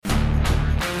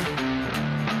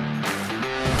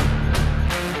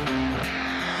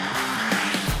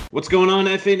What's going on,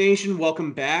 FA Nation?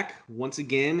 Welcome back once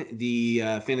again, the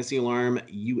Fantasy Alarm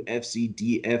UFC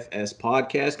DFS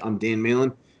Podcast. I'm Dan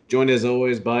Malin, joined as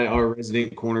always by our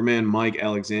resident cornerman, Mike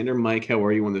Alexander. Mike, how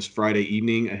are you on this Friday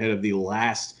evening ahead of the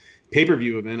last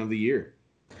pay-per-view event of the year?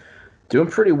 Doing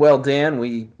pretty well, Dan.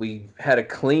 We had a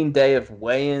clean day of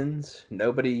weigh-ins.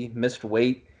 Nobody missed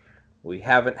weight. We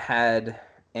haven't had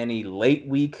any late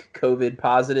week COVID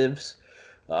positives.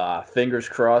 Fingers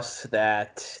crossed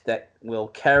that will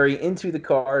carry into the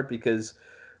card, because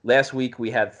last week we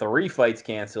had 3 fights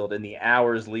canceled in the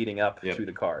hours leading up to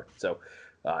the card. So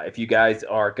if you guys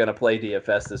are going to play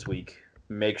DFS this week,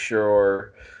 make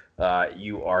sure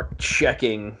you are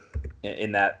checking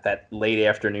in that late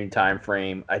afternoon time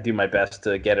frame. I do my best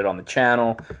to get it on the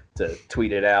channel, to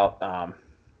tweet it out.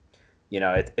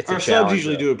 It's our a challenge. Our subs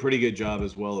usually do a pretty good job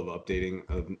as well of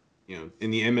updating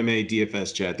in the MMA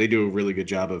DFS chat. They do a really good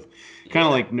job of kind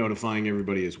of like notifying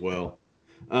everybody as well.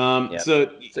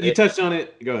 So you touched on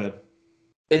it. Go ahead.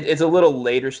 It's a little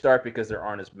later start because there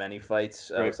aren't as many fights.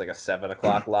 Right. It's like a 7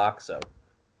 o'clock lock. So,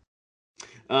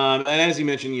 and as you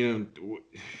mentioned,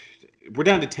 we're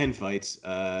down to 10 fights.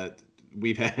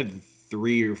 We've had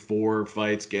 3 or 4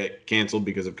 fights get canceled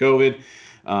because of COVID.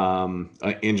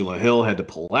 Angela Hill had to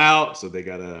pull out, so they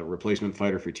got a replacement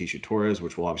fighter for Tisha Torres,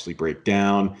 which will obviously break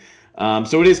down.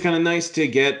 So it is kind of nice to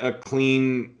get a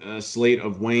clean slate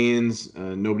of weigh-ins.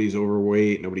 Nobody's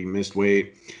overweight, nobody missed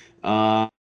weight. Right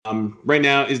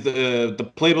now is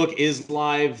the playbook is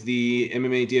live. The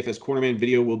MMA DFS Cornerman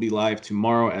video will be live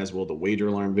tomorrow, as will the Wager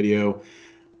Alarm video.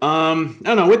 I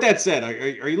don't know. With that said,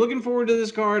 are you looking forward to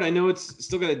this card? I know it's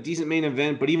still got a decent main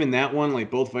event, but even that one, like,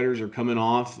 both fighters are coming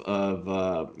off of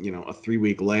a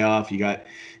 3-week layoff. You got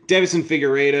Davison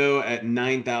Figueiredo at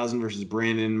 9,000 versus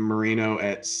Brandon Moreno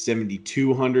at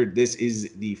 7,200. This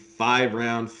is the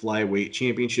 5-round flyweight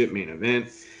championship main event.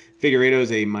 Figueiredo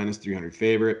is a -300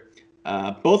 favorite.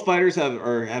 Both fighters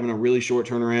are having a really short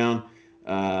turnaround.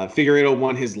 Figueiredo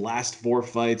won his last 4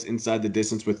 fights inside the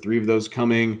distance, with 3 of those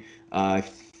coming, I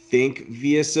think,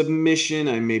 via submission.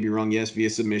 I may be wrong. Yes, via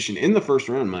submission in the first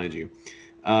round, mind you.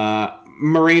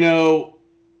 Moreno,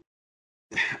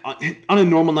 on a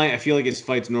normal night, I feel like his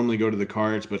fights normally go to the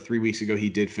cards, but 3 weeks ago he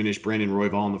did finish Brandon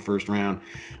Royval in the first round.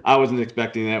 I wasn't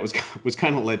expecting that. Was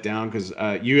kind of let down, because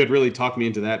you had really talked me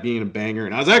into that being a banger,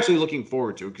 and I was actually looking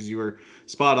forward to it because you were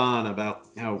spot on about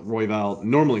how Royval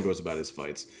normally goes about his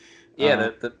fights.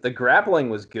 Yeah, the grappling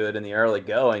was good in the early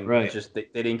going. Right. It's just they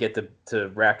didn't get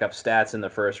to rack up stats in the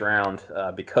first round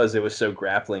because it was so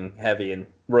grappling heavy, and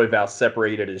Royval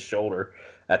separated his shoulder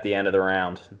at the end of the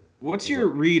round. What's your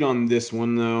read on this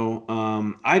one, though?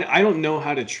 I don't know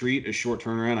how to treat a short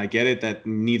turnaround. I get it that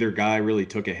neither guy really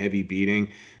took a heavy beating.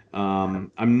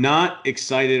 I'm not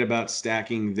excited about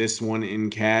stacking this one in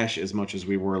cash as much as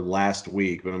we were last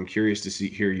week, but I'm curious to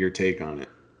hear your take on it.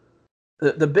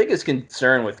 The biggest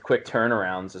concern with quick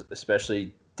turnarounds,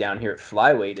 especially down here at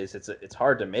flyweight, is it's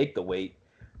hard to make the weight.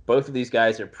 Both of these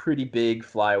guys are pretty big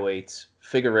flyweights.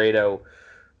 Figueiredo,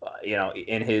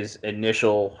 in his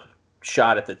initial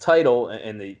shot at the title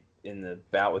in the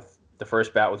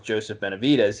first bout with Joseph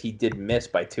Benavidez, he did miss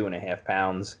by 2.5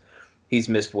 pounds. He's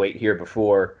missed weight here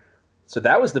before, so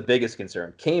that was the biggest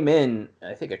concern. Came in,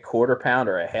 I think, a 1/4 pound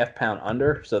or a 1/2 pound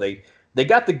under, so they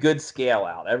got the good scale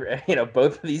out.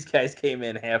 Both of these guys came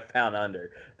in 1/2 pound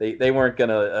under. They weren't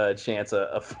gonna chance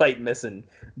a fight missing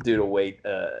due to weight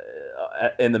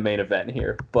in the main event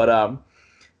here. But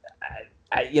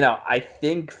I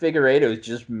think Figueiredo's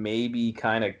just maybe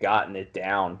kind of gotten it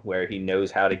down where he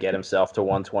knows how to get himself to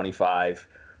 125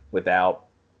 without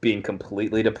being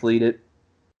completely depleted.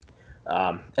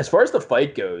 As far as the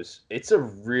fight goes, it's a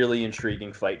really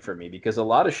intriguing fight for me, because a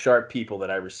lot of sharp people that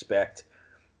I respect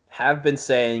have been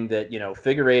saying that,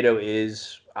 Figueiredo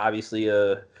is obviously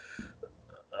a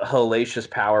hellacious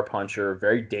power puncher,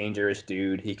 very dangerous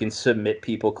dude. He can submit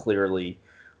people clearly,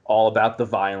 all about the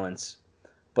violence.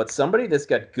 But somebody that's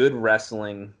got good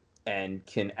wrestling and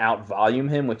can out-volume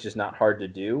him, which is not hard to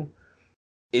do,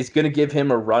 is going to give him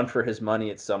a run for his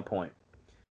money at some point.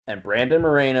 And Brandon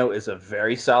Moreno is a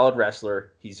very solid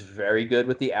wrestler. He's very good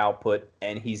with the output,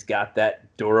 and he's got that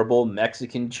durable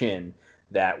Mexican chin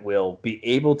that will be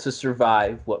able to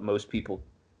survive what most people,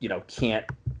 can't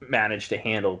manage to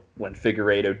handle when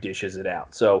Figueiredo dishes it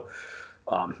out. So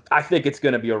I think it's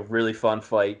going to be a really fun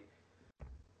fight.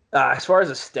 As far as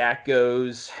a stack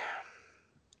goes,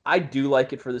 I do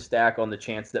like it for the stack on the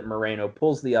chance that Moreno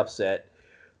pulls the upset.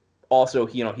 Also,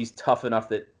 he's tough enough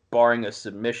that, barring a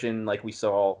submission like we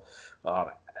saw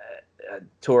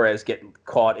Torres get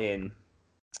caught in,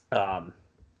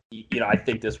 I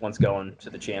think this one's going to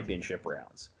the championship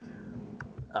rounds.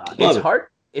 It's hard.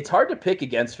 it's hard to pick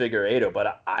against Figueiredo,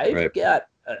 but I've Right. got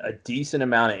a decent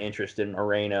amount of interest in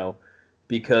Moreno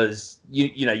because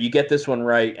you get this one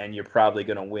right and you're probably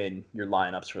going to win your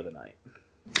lineups for the night.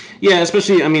 Yeah,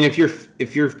 especially I mean if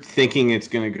you're thinking it's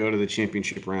going to go to the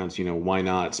championship rounds, why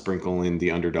not sprinkle in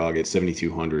the underdog at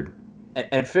 7,200?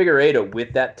 And Figueiredo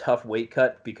with that tough weight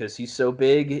cut because he's so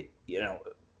big,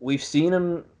 we've seen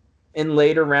him in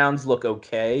later rounds look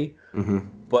okay,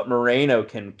 but Moreno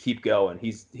can keep going.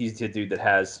 He's the dude that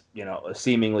has a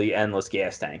seemingly endless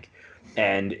gas tank,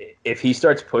 and if he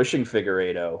starts pushing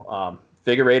Figueiredo,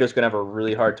 Figueiredo's going to have a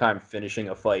really hard time finishing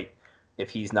a fight if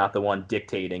he's not the one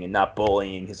dictating and not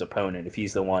bullying his opponent. If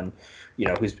he's the one,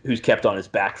 who's kept on his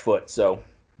back foot. So,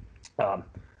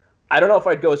 I don't know if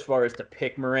I'd go as far as to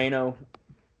pick Moreno.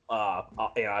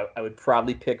 I would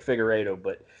probably pick Figueiredo,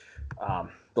 but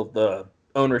the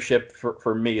ownership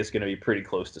for me is going to be pretty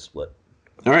close to split.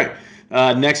 All right.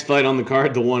 Next fight on the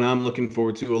card, the one I'm looking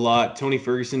forward to a lot. Tony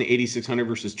Ferguson, 8,600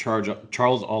 versus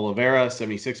Charles Oliveira,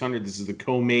 7,600. This is the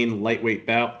co-main lightweight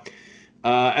bout.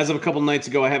 As of a couple nights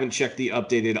ago, I haven't checked the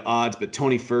updated odds, but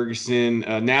Tony Ferguson,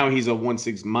 now he's a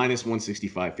minus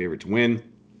 165 favorite to win.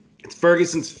 It's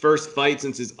Ferguson's first fight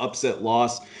since his upset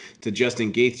loss to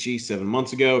Justin Gaethje 7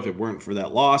 months ago. If it weren't for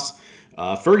that loss,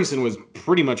 Ferguson was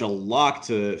pretty much a lock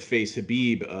to face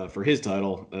Khabib for his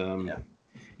title.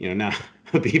 Now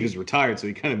Khabib is retired, so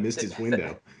he kind of missed his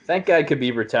window. Thank God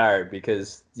Khabib retired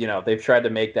because, they've tried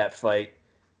to make that fight,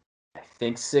 I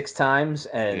think, 6 times,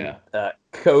 and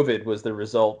COVID was the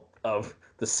result of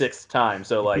the 6th time.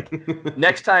 So,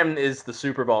 next time is the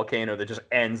super volcano that just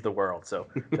ends the world. So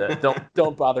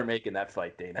don't bother making that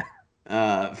fight, Dana.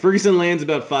 Ferguson lands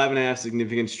about 5.5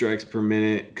 significant strikes per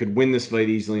minute, could win this fight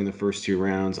easily in the first 2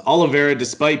 rounds. Oliveira,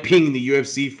 despite being in the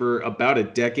UFC for about a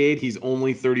decade, he's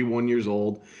only 31 years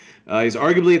old. He's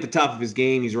arguably at the top of his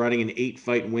game. He's riding an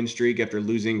 8-fight win streak after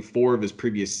losing 4 of his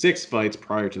previous 6 fights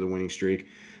prior to the winning streak.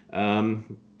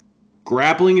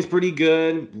 Grappling is pretty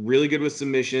good, really good with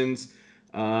submissions.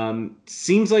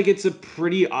 Seems like it's a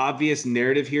pretty obvious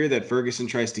narrative here that Ferguson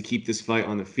tries to keep this fight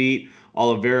on the feet.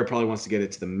 Oliveira probably wants to get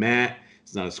it to the mat.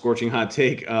 It's not a scorching hot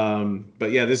take.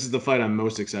 But yeah, this is the fight I'm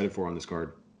most excited for on this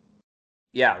card.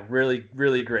 Yeah, really,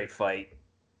 really great fight.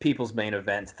 People's main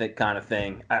event, that kind of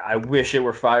thing. I wish it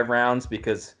were 5 rounds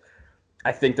because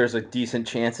I think there's a decent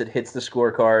chance it hits the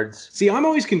scorecards. See, I'm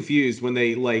always confused when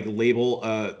they label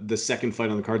the second fight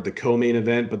on the card the co-main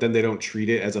event, but then they don't treat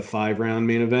it as a 5-round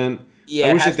main event. Yeah,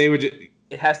 I wish that they would.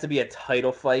 It has to be a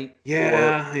title fight.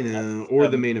 Yeah, I know. Or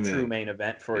the main event. True main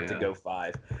event for it to go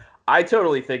 5. I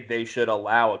totally think they should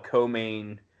allow a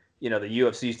co-main, the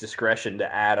UFC's discretion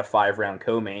to add a 5-round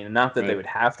co-main. And not that they would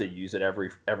have to use it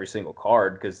every single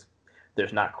card because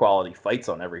there's not quality fights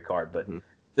on every card. But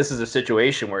this is a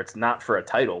situation where it's not for a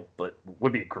title, but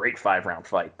would be a great 5-round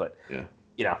fight. But,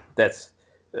 that's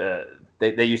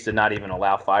they used to not even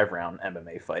allow 5-round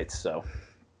MMA fights. So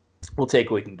we'll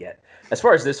take what we can get. As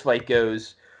far as this fight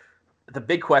goes, the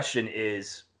big question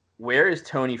is, where is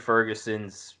Tony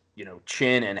Ferguson's,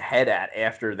 chin and head at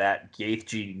after that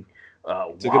Gaethje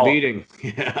took a beating?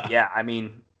 Yeah, I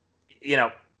mean,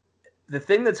 the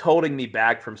thing that's holding me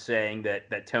back from saying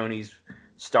that Tony's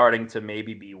starting to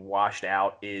maybe be washed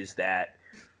out is that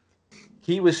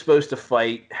he was supposed to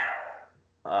fight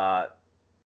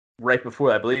right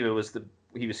before, I believe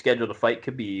he was scheduled to fight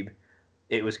Khabib.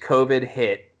 It was COVID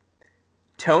hit.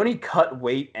 Tony cut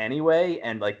weight anyway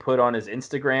and put on his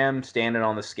Instagram standing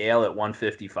on the scale at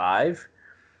 155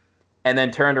 and then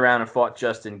turned around and fought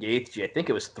Justin Gaethje. I think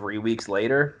it was 3 weeks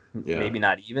later, maybe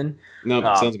not even. No,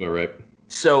 sounds about right.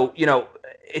 So,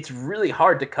 it's really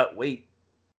hard to cut weight,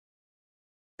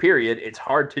 period. It's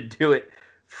hard to do it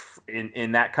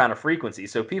in that kind of frequency.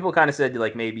 So people kind of said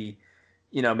maybe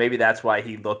that's why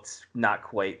he looked not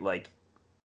quite like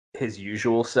his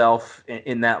usual self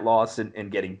in that loss and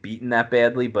getting beaten that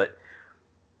badly. But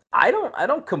I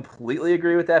don't completely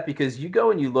agree with that because you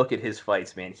go and you look at his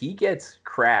fights, man, he gets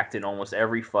cracked in almost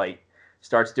every fight,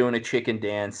 starts doing a chicken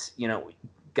dance,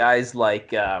 guys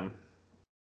like,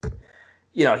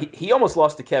 he almost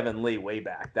lost to Kevin Lee way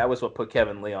back. That was what put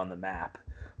Kevin Lee on the map.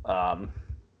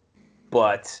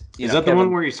 But is that the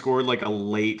one where he scored a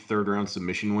late 3rd-round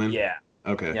submission win? Yeah.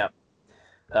 Okay. Yep.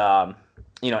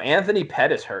 Anthony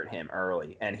Pettis hurt him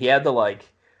early, and he had to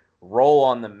roll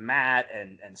on the mat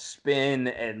and spin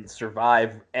and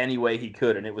survive any way he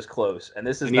could, and it was close. And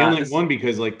he only won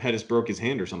because Pettis broke his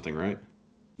hand or something, right?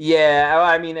 Yeah,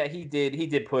 I mean he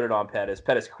did put it on Pettis.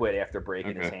 Pettis quit after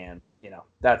breaking his hand.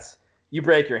 That's, you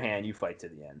break your hand, you fight to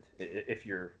the end if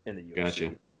you're in the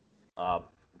UFC. Gotcha.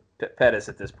 Pettis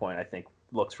at this point, I think,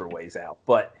 looks for ways out.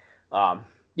 But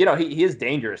he is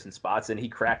dangerous in spots, and he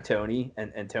cracked Tony,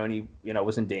 and Tony,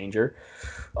 was in danger.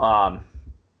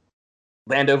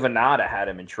 Lando Venata had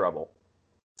him in trouble.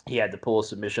 He had to pull a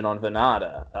submission on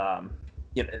Venata.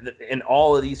 In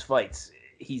all of these fights,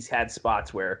 he's had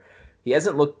spots where he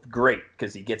hasn't looked great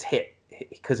because he gets hit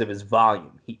because of his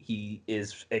volume. He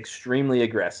is extremely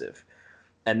aggressive.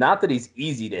 And not that he's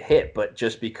easy to hit, but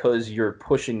just because you're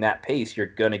pushing that pace, you're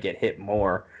going to get hit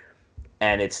more.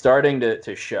 And it's starting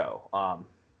to show.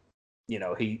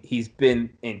 He's been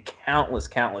in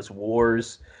countless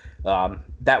wars.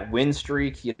 That win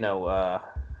streak,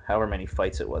 however many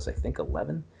fights it was, I think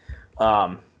 11.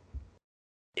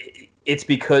 It's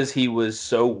because he was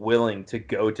so willing to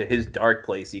go to his dark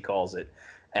place, he calls it,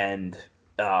 and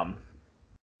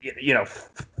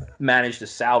managed to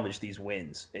salvage these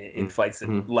wins in fights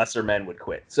that lesser men would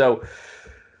quit. So,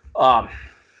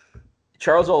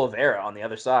 Charles Oliveira on the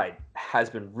other side has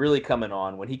been really coming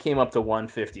on. When he came up to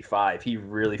 155, he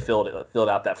really filled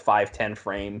out that 5'10"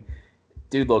 frame.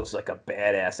 Dude looks like a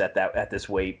badass at this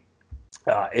weight.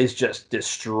 Is just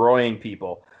destroying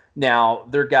people. Now,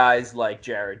 there are guys like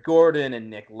Jared Gordon and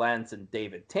Nick Lentz and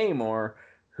David Tamor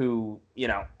who,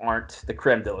 aren't the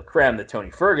creme de la creme that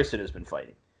Tony Ferguson has been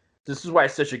fighting. This is why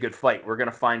it's such a good fight. We're going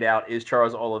to find out, is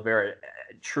Charles Oliveira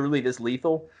truly this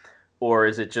lethal, or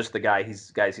is it just the guys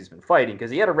he's been fighting?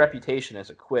 Because he had a reputation as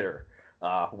a quitter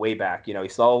way back. He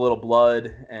saw a little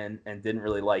blood and didn't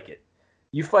really like it.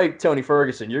 You fight Tony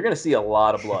Ferguson, you're going to see a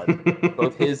lot of blood,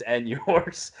 both his and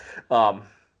yours.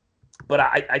 But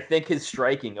I think his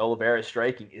striking, Oliveira's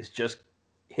striking, is just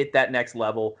hit that next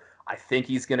level. I think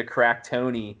he's going to crack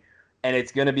Tony, and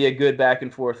it's going to be a good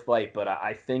back-and-forth fight. But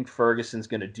I think Ferguson's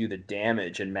going to do the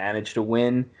damage and manage to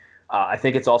win. I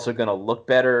think it's also going to look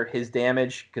better, his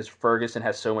damage, because Ferguson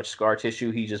has so much scar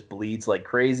tissue. He just bleeds like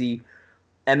crazy.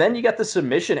 And then you got the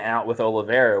submission out with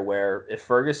Oliveira, where if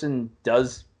Ferguson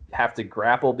does have to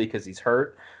grapple because he's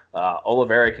hurt,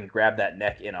 Oliveira can grab that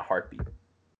neck in a heartbeat.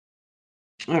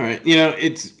 All right.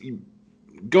 It's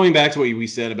going back to what we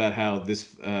said about how this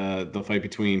the fight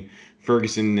between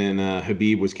Ferguson and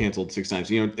Khabib was canceled 6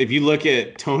 times. If you look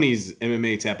at Tony's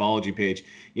MMA Tapology page,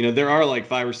 there are like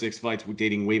 5 or 6 fights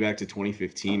dating way back to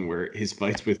 2015 where his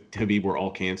fights with Khabib were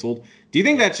all canceled. Do you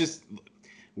think that's just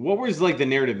what was like the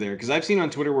narrative there? Because I've seen on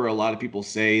Twitter where a lot of people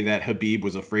say that Khabib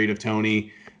was afraid of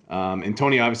Tony. And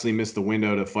Tony obviously missed the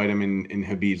window to fight him in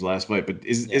Khabib's last fight. But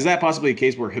is that possibly a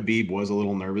case where Khabib was a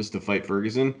little nervous to fight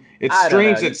Ferguson? It's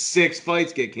strange that 6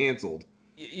 fights get canceled.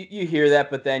 You hear that,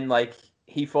 but then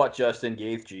he fought Justin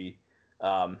Gaethje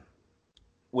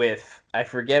with, I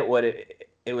forget what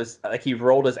it was, like he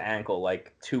rolled his ankle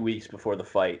 2 weeks before the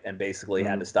fight and basically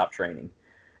had to stop training.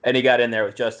 And he got in there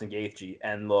with Justin Gaethje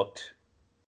and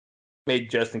made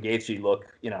Justin Gaethje look,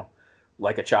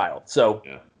 like a child. So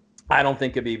I don't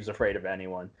think Khabib's afraid of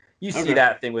anyone. You see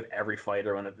that thing with every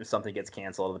fighter when something gets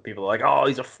canceled. The people are like, "Oh,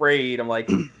 he's afraid." I'm like,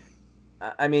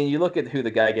 I mean, you look at who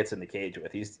the guy gets in the cage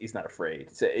with. He's not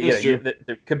afraid. So,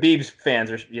 the Khabib's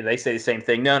fans are. They say the same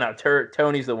thing. No,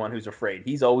 Tony's the one who's afraid.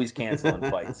 He's always canceling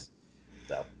fights.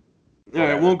 So. All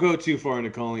right, won't go too far into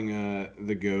calling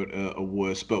the GOAT a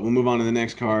wuss, but we'll move on to the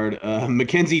next card.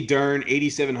 Mackenzie Dern,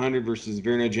 8,700 versus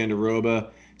Virna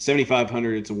Jandiroba,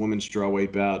 7,500. It's a women's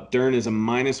strawweight bout. Dern is a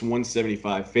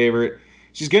 -175 favorite.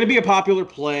 She's going to be a popular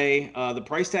play. The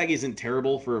price tag isn't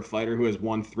terrible for a fighter who has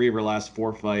won 3 of her last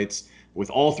 4 fights, with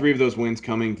all 3 of those wins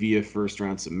coming via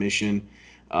first-round submission.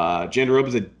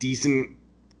 Jandiroba's a decent...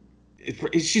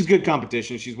 She's good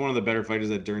competition. She's one of the better fighters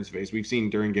that Dern's faced. We've seen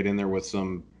Dern get in there with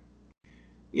some...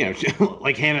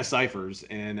 like Hannah Cyphers,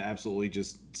 and absolutely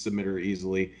just submit her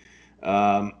easily.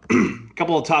 A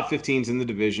couple of top 15s in the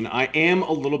division. I am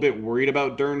a little bit worried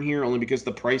about Dern here, only because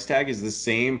the price tag is the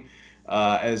same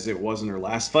as it was in her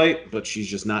last fight, but she's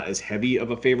just not as heavy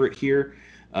of a favorite here.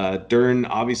 Dern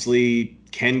obviously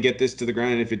can get this to the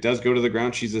ground, and if it does go to the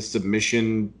ground, she's a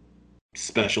submission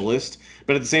specialist.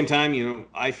 But at the same time,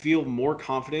 I feel more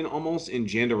confident almost in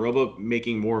Jandiroba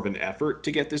making more of an effort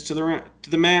to get this to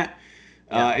the mat.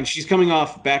 And she's coming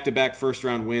off back-to-back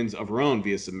first-round wins of her own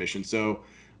via submission. So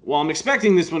while I'm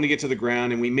expecting this one to get to the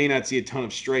ground and we may not see a ton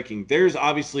of striking, there's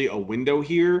obviously a window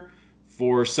here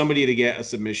for somebody to get a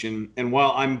submission. And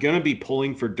while I'm going to be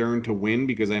pulling for Dern to win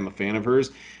because I'm a fan of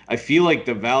hers, I feel like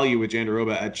the value with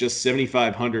Jandiroba at just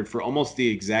 7,500 for almost the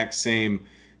exact same,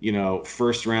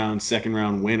 first-round,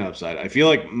 second-round win upside, I feel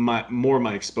like more of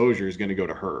my exposure is going to go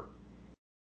to her.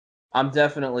 I'm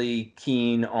definitely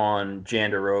keen on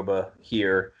Jandiroba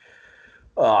here.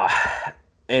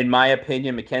 In my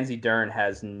opinion, Mackenzie Dern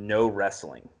has no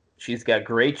wrestling. She's got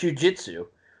great jiu-jitsu.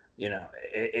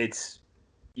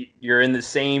 you're in the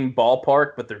same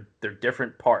ballpark, but they're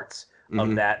different parts of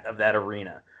Mm-hmm. that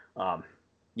arena.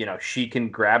 She can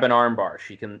grab an arm bar,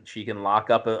 she can lock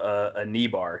up a knee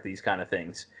bar, these kind of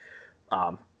things.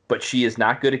 But she is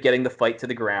not good at getting the fight to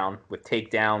the ground with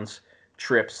takedowns,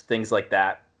 trips, things like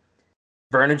that.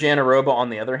 Verna Janaroba, on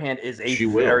the other hand, is a She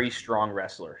will. very strong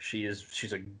wrestler.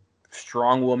 She's a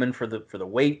strong woman for the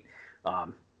weight.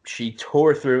 She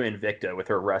tore through Invicta with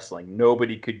her wrestling.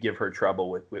 Nobody could give her trouble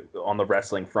with on the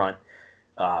wrestling front.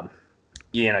 Um,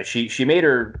 she made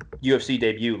her UFC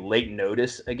debut late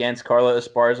notice against Carla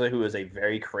Esparza, who is a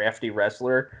very crafty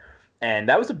wrestler, and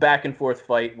that was a back and forth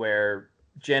fight where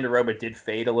Jandiroba did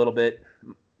fade a little bit.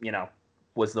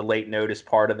 Was the late notice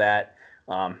part of that?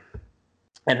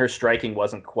 And her striking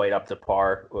wasn't quite up to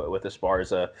par with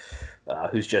Esparza,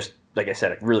 who's just, like I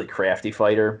said, a really crafty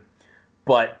fighter.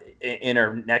 But in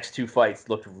her next two fights,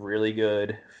 looked really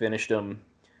good, finished them.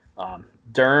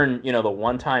 Dern, the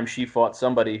one time she fought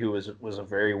somebody who was a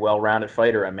very well-rounded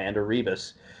fighter, Amanda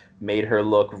Ribas, made her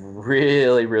look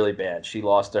really, really bad. She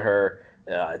lost to her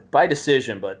by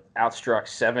decision, but outstruck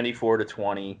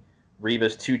 74-20.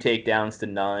 Ribas 2 takedowns to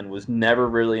none, was never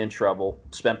really in trouble,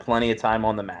 spent plenty of time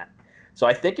on the mat. So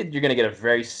I think you're going to get a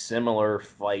very similar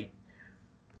fight.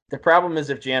 The problem is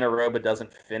if Janaroba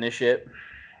doesn't finish it,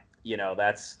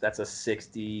 that's a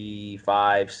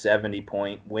 65, 70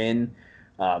 point win.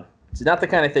 It's not the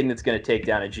kind of thing that's going to take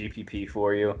down a GPP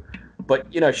for you. But,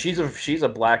 she's a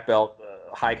black belt,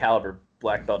 high caliber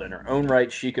black belt in her own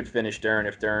right. She could finish Dern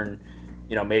if Dern,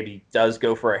 maybe does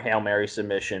go for a Hail Mary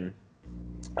submission.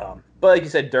 But like you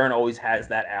said, Dern always has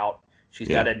that out. She's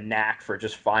got a knack for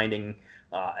just finding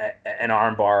an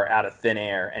armbar out of thin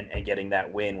air and getting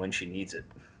that win when she needs it.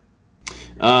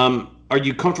 Are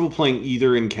you comfortable playing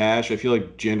either in cash? I feel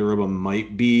like Jandaroba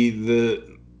might be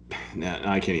the. Nah,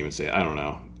 I can't even say it. I don't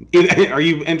know. Are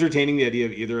you entertaining the idea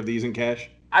of either of these in cash?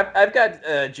 I've got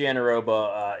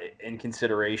Janaroba in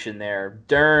consideration there.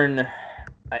 Dern,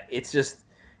 it's just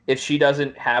if she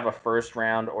doesn't have a first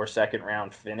round or second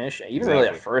round finish, even really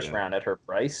a first round at her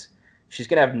price, she's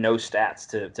gonna have no stats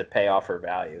to pay off her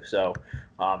value. So,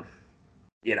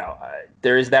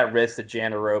 there is that risk that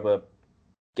Janaroba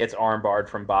gets armbarred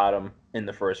from bottom in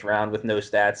the first round with no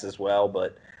stats as well,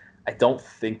 but I don't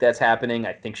think that's happening.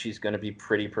 I think she's going to be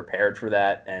pretty prepared for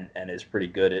that and is pretty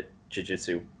good at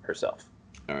jiu-jitsu herself.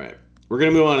 All right. We're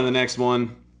going to move on to the next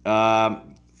one.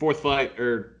 Fourth fight,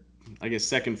 or I guess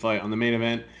second fight on the main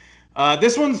event.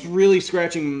 This one's really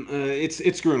scratching.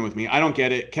 It's screwing with me. I don't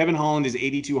get it. Kevin Holland is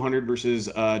 8,200 versus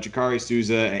Jacare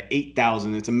Souza at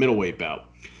 8,000. It's a middleweight bout.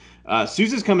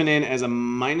 Souza's coming in as a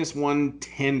minus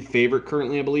 110 favorite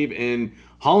currently, I believe, and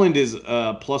Holland is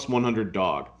a plus 100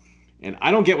 dog. And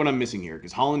I don't get what I'm missing here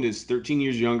because Holland is 13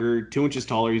 years younger, 2 inches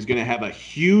taller. He's going to have a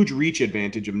huge reach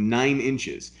advantage of 9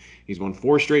 inches. He's won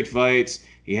 4 straight fights.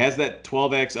 He has that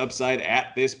 12x upside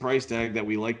at this price tag that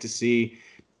we like to see.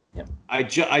 Yep. I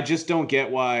just don't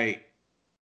get why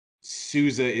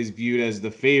Souza is viewed as the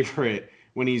favorite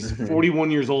when he's 41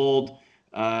 years old.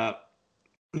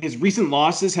 His recent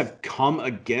losses have come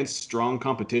against strong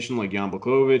competition like Jan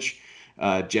Blachowicz,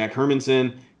 Jack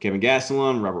Hermanson, Kevin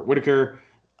Gastelum, Robert Whitaker.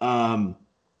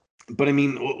 But I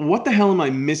mean, what the hell am I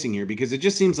missing here? Because it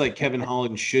just seems like Kevin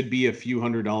Holland should be a few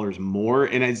 $100s more.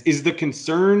 And is the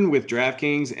concern with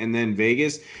DraftKings and then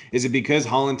Vegas, is it because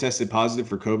Holland tested positive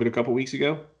for COVID a couple weeks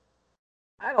ago?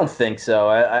 I don't think so.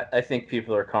 I think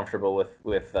people are comfortable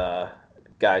with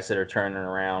guys that are turning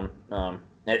around.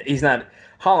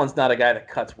 Holland's not a guy that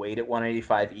cuts weight at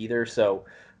 185 either, so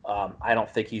I don't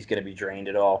think he's going to be drained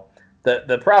at all.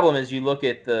 The problem is you look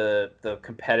at the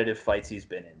competitive fights he's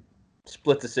been in.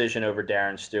 Split decision over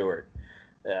Darren Stewart.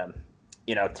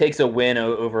 Takes a win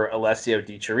over Alessio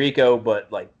Di Chirico, but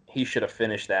he should have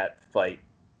finished that fight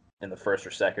in the first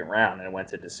or second round, and it went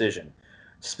to decision.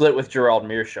 Split with Gerald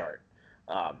Meerschaert.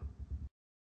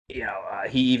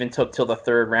 He even took till the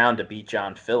third round to beat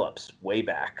John Phillips way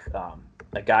back.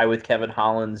 A guy with Kevin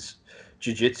Holland's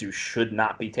jiu-jitsu should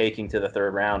not be taking to the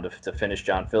third round to finish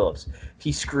John Phillips.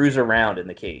 He screws around in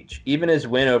the cage. Even his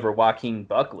win over Joaquin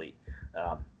Buckley,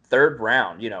 third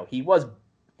round, he was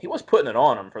putting it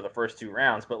on him for the first 2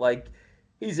 rounds, but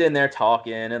he's in there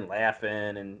talking and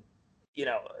laughing, and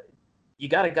you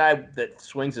got a guy that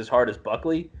swings as hard as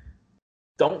Buckley.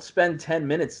 Don't spend 10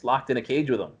 minutes locked in a cage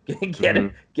with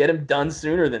him. Get him done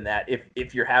sooner than that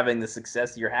if you're having the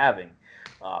success you're having.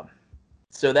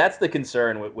 So that's the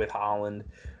concern with Holland.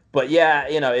 But yeah,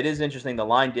 it is interesting. The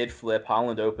line did flip.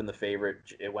 Holland opened the favorite.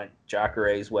 It went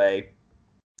Jacare's way.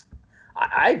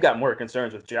 I've got more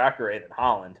concerns with Jacare than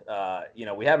Holland.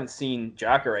 We haven't seen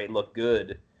Jacare look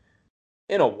good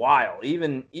in a while.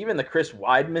 Even the Chris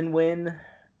Weidman win,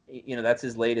 that's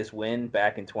his latest win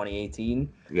back in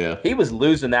 2018. Yeah. He was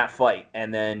losing that fight,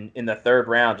 and then in the third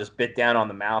round just bit down on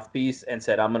the mouthpiece and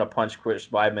said, I'm going to punch Chris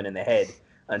Weidman in the head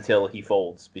until he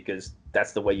folds, because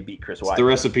that's the way you beat Chris Weidman. It's the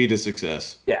recipe to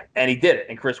success. Yeah, and he did it.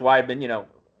 And Chris Weidman, a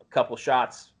couple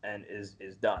shots and is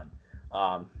done.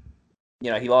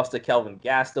 He lost to Kelvin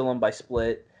Gastelum by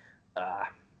split.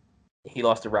 He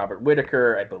lost to Robert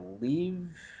Whittaker, I believe.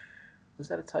 Was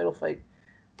that a title fight?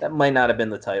 That might not have been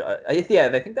the title. I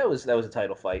think that was a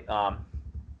title fight.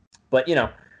 But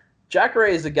Jacare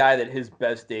is a guy that his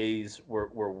best days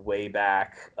were way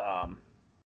back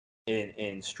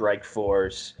in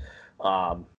Strikeforce.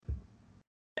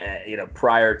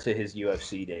 Prior to his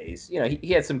UFC days, he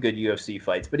had some good UFC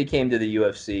fights, but he came to the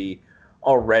UFC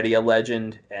already a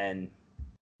legend, and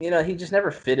he just never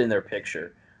fit in their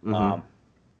picture. Mm-hmm.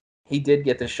 He did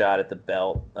get the shot at the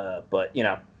belt, but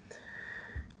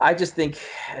I just think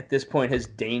at this point he's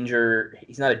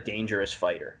not a dangerous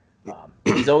fighter.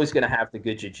 He's always going to have the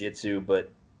good jiu-jitsu,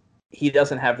 but he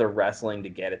doesn't have the wrestling to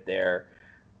get it there.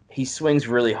 He swings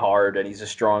really hard, and he's a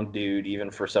strong dude, even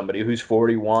for somebody who's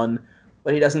 41,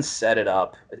 but he doesn't set it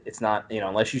up. It's not,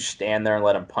 unless you stand there and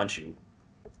let him punch you,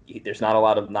 there's not a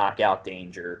lot of knockout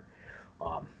danger.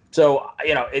 So,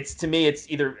 to me, it's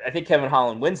either, I think Kevin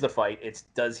Holland wins the fight. It's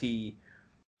does he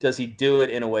do it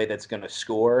in a way that's going to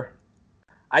score?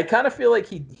 I kind of feel like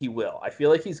he will. I feel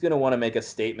like he's going to want to make a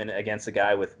statement against a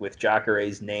guy with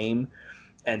Jacare's name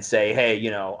and say, hey,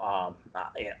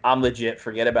 I'm legit.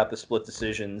 Forget about the split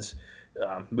decisions.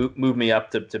 Move me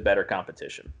up to better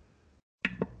competition.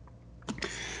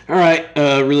 All right,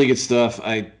 really good stuff.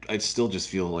 I still just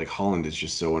feel like Holland is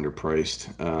just so underpriced.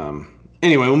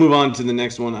 Anyway, we'll move on to the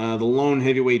next one. The lone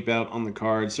heavyweight bout on the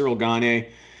card, Cyril Gane,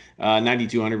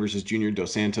 9,200 versus Junior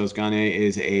Dos Santos. Gane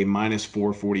is a minus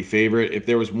 440 favorite. If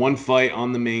there was one fight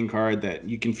on the main card that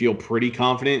you can feel pretty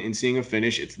confident in seeing a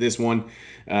finish, it's this one.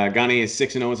 Gane is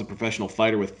 6-0 as a professional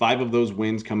fighter, with 5 of those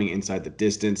wins coming inside the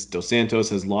distance. Dos Santos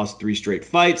has lost 3 straight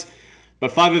fights,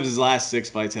 but 5 of his last 6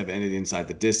 fights have ended inside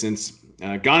the distance.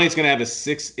 Gane is going to have a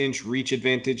 6-inch reach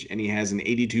advantage, and he has an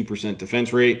 82%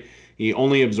 defense rate. He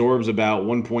only absorbs about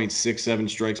 1.67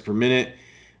 strikes per minute,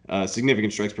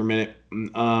 significant strikes per minute.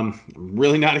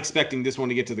 Really not expecting this one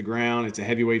to get to the ground. It's a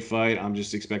heavyweight fight. I'm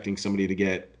just expecting somebody to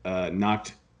get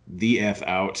knocked the F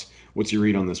out. What's your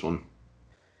read on this one?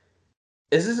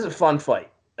 This is a fun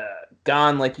fight.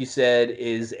 Gane, like you said,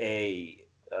 is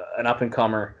an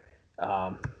up-and-comer.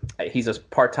 He's a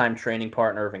part-time training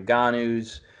partner of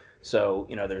Ngannou's. So,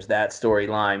 there's that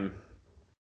storyline.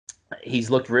 He's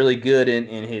looked really good in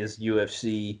his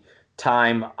UFC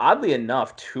time. Oddly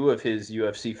enough, 2 of his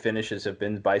UFC finishes have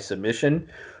been by submission.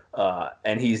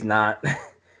 And he's not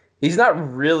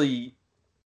really,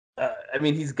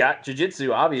 he's got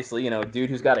jiu-jitsu, obviously, dude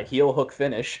who's got a heel hook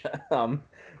finish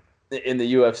in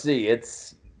the UFC.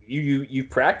 It's, you've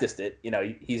practiced it.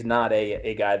 He's not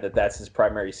a guy that's his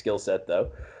primary skill set, though.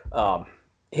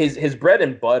 His bread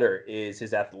and butter is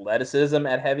his athleticism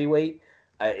at heavyweight.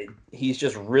 He's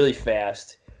just really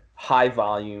fast, high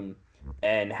volume,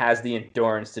 and has the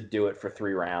endurance to do it for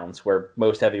 3 rounds, where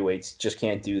most heavyweights just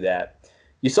can't do that.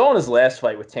 You saw in his last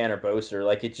fight with Tanner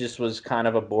Boser, it just was kind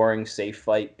of a boring, safe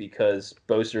fight because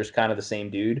Boser's kind of the same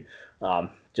dude.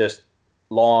 Just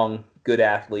long, good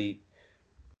athlete,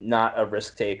 not a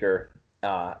risk taker.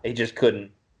 He just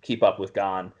couldn't keep up with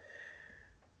Gane.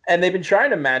 And they've been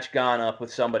trying to match Gane up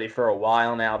with somebody for a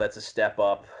while now that's a step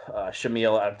up.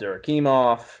 Shamil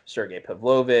Abdurakhimov, Sergey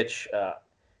Pavlovich,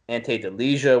 Ante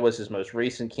Delija was his most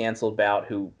recent canceled bout,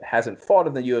 who hasn't fought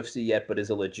in the UFC yet but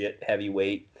is a legit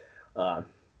heavyweight.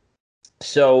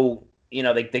 So,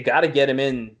 they got to get him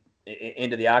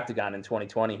into the octagon in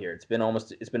 2020 here. It's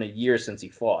been a year since he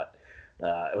fought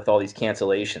with all these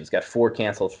cancellations. Got 4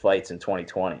 canceled fights in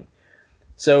 2020.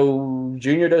 So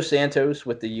Junior Dos Santos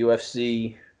with the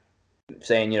UFC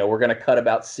saying, we're going to cut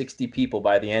about 60 people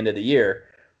by the end of the year.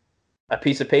 A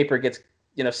piece of paper gets,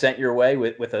 sent your way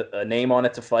with a name on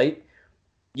it to fight.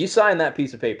 You sign that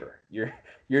piece of paper. You're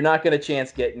not going to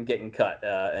chance getting cut.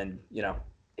 And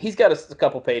he's got a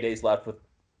couple paydays left with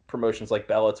promotions like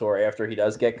Bellator after he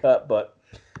does get cut, but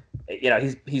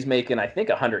he's making, I think,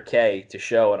 $100K to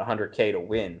show and $100K to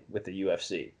win with the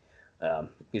UFC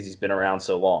because he's been around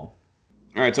so long.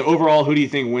 All right, so overall, who do you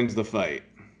think wins the fight?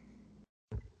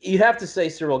 You'd have to say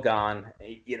Cyril Gane.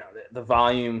 The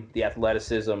volume, the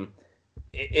athleticism,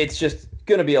 it's just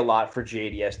going to be a lot for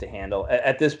JDS to handle.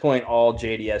 At this point, all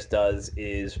JDS does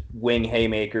is wing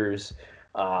haymakers.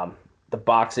 The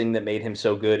boxing that made him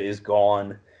so good is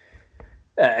gone.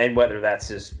 and whether that's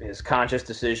his conscious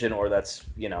decision or that's,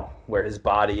 where his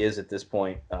body is at this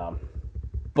point.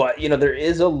 But, there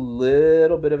is a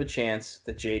little bit of a chance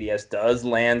that JDS does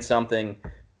land something,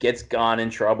 gets Gane in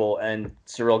trouble, and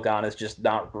Cyril Gane is just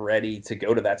not ready to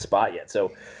go to that spot yet.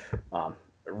 So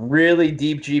really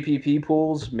deep GPP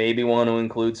pools maybe want to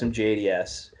include some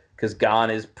JDS because Gane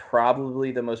is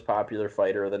probably the most popular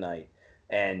fighter of the night.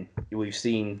 And we've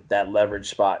seen that leverage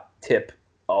spot tip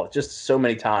just so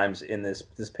many times in this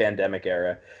pandemic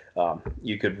era.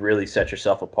 You could really set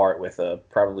yourself apart with a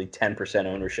probably 10%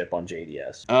 ownership on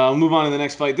JDS. We'll move on to the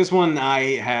next fight. This one,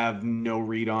 I have no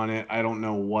read on it. I don't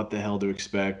know what the hell to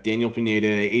expect. Daniel Pineda,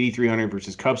 8,300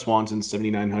 versus Cub Swanson,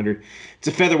 7,900. It's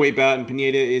a featherweight bout, and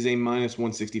Pineda is a minus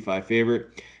 165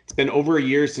 favorite. It's been over a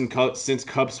year since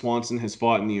Cub Swanson has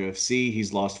fought in the UFC.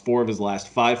 He's lost 4 of his last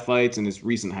 5 fights, and his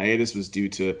recent hiatus was due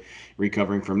to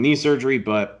recovering from knee surgery,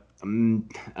 but I don't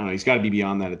know. He's got to be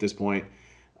beyond that at this point.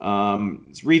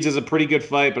 This reads as a pretty good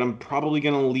fight, but I'm probably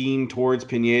going to lean towards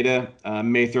Pineda.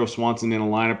 May throw Swanson in a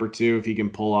lineup or two if he can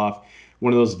pull off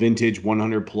one of those vintage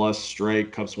 100-plus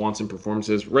strike Cub Swanson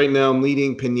performances. Right now, I'm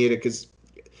leading Pineda because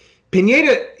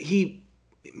Pineda, he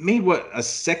made, a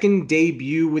second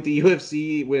debut with the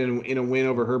UFC in a win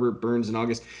over Herbert Burns in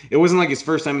August. It wasn't like his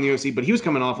first time in the UFC, but he was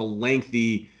coming off a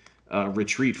lengthy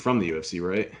retreat from the UFC,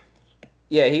 right?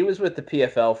 Yeah, he was with the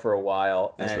PFL for a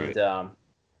while. That's and right.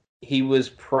 He was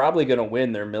probably going to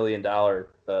win their $1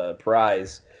 million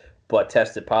prize, but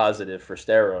tested positive for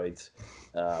steroids.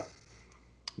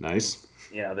 Nice.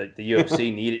 The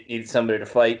UFC needed somebody to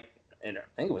fight, and I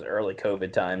think it was early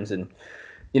COVID times, and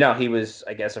he was,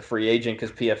 I guess, a free agent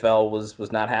because PFL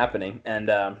was not happening,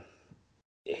 and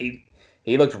he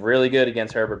looked really good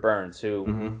against Herbert Burns,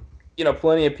 who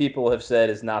plenty of people have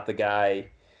said is not the guy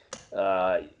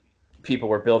people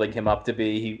were building him up to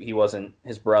be. He wasn't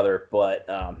his brother, but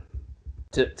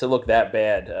to look that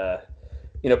bad,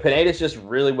 Pineda's just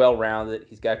really well rounded.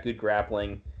 He's got good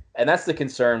grappling, and that's the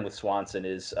concern with Swanson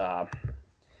is,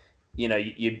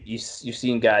 you've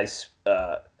seen guys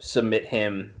submit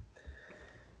him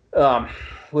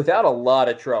without a lot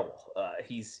of trouble.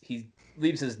 He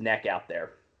leaves his neck out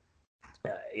there.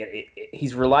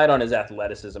 He's relied on his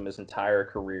athleticism his entire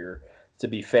career to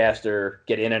be faster,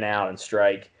 get in and out, and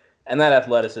strike. And that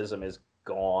athleticism is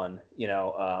gone.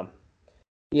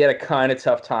 He had a kind of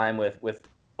tough time with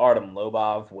Artem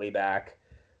Lobov way back.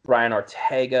 Brian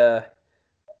Ortega,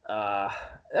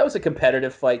 that was a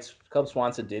competitive fight. Cub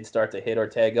Swanson did start to hit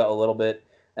Ortega a little bit,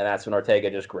 and that's when Ortega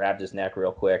just grabbed his neck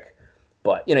real quick.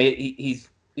 But he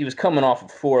was coming off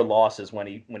of 4 losses when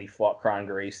he fought Kron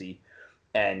Gracie,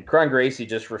 and Kron Gracie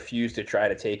just refused to try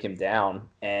to take him down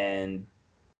and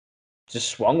just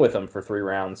swung with him for 3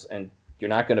 rounds. And you're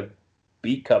not going to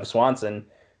beat Cub Swanson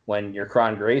when you're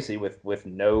Kron Gracie with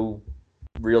no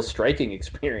real striking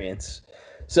experience.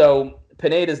 So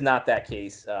Pineda's not that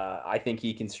case. I think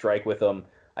he can strike with him.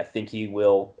 I think he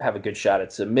will have a good shot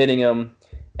at submitting him.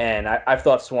 And I've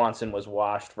thought Swanson was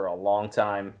washed for a long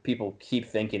time. People keep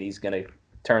thinking he's going to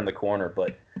turn the corner,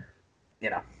 but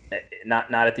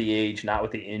not at the age, not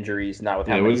with the injuries, not with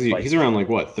how many fights. He's around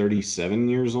 37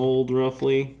 years old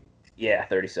roughly. Yeah,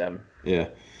 37. Yeah.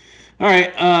 All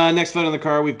right, next fight on the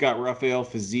card, we've got Rafael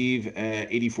Fiziev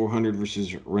at 8,400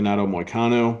 versus Renato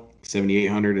Moicano,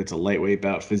 7,800. It's a lightweight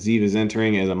bout. Fiziev is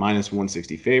entering as a minus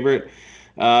 160 favorite.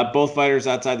 Both fighters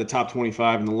outside the top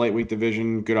 25 in the lightweight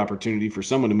division. Good opportunity for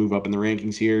someone to move up in the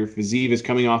rankings here. Fiziev is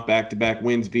coming off back-to-back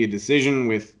wins via decision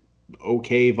with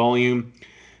okay volume.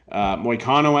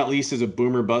 Moicano, at least, is a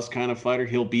boomer bust kind of fighter.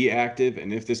 He'll be active,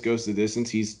 and if this goes the distance,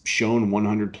 he's shown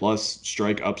 100-plus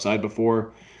strike upside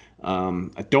before.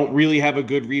 I don't really have a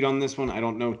good read on this one. I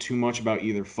don't know too much about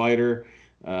either fighter,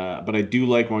 but I do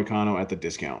like Moicano at the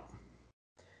discount.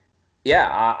 Yeah,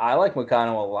 I like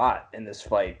Moicano a lot in this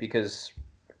fight because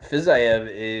Fiziev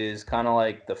is kind of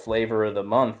like the flavor of the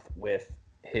month with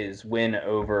his win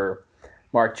over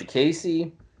Mark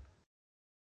Diakiese.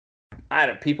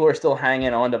 People are still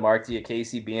hanging on to Mark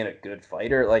Diakiese being a good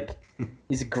fighter.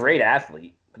 He's a great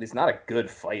athlete, but he's not a good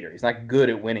fighter. He's not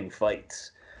good at winning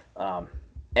fights.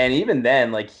 And even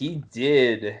then, he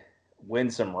did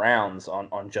win some rounds on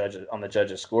the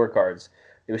judges' scorecards.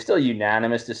 It was still a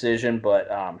unanimous decision, but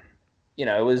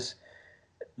it was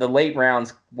the late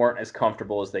rounds weren't as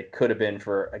comfortable as they could have been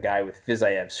for a guy with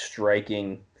Fiziev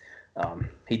striking.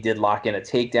 He did lock in a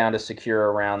takedown to secure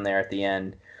a round there at the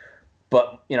end.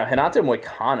 But, Renato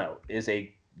Moicano is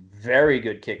a very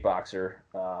good kickboxer.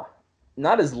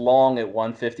 Not as long at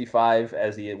 155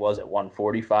 as he was at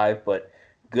 145, but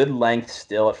good length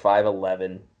still at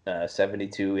 5'11",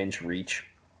 72-inch reach.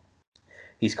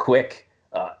 He's quick.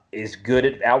 is good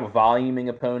at out-voluming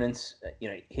opponents.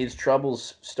 His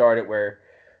troubles started where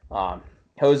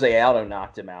Jose Aldo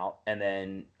knocked him out, and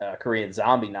then Korean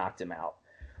Zombie knocked him out.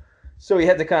 So he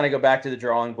had to kind of go back to the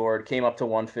drawing board, came up to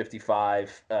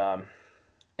 155,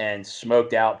 and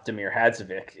smoked out Damir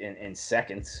Hadzovic in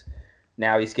seconds.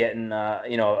 Now he's getting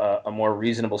a more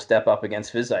reasonable step up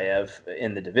against Fiziev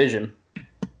in the division.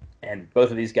 And both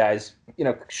of these guys,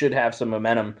 should have some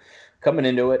momentum coming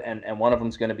into it, and one of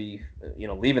them's going to be,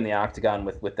 leaving the octagon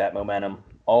with that momentum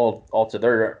all to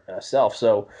their self.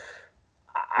 So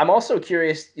I'm also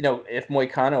curious, if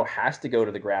Moicano has to go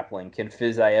to the grappling, can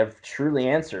Fiziev truly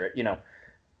answer it?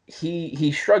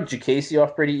 He shrugged Jacasey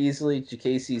off pretty easily.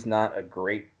 Jacasey's not a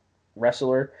great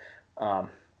wrestler.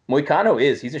 Moicano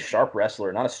he's a sharp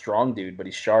wrestler, not a strong dude, but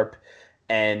he's sharp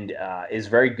and is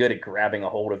very good at grabbing a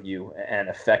hold of you and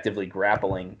effectively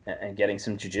grappling and getting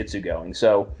some jiu-jitsu going.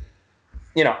 So,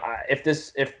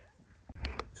 if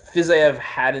Fiziev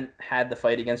hadn't had the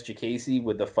fight against Jacasey,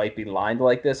 would the fight be lined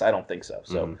like this? I don't think so.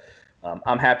 So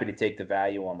I'm happy to take the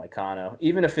value on Moicano.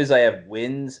 Even if Fiziev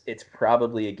wins, it's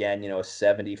probably, again, a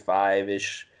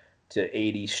 75-ish to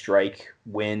 80 strike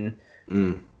win.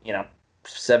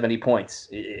 70 points.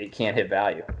 It can't hit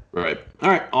value. Right. All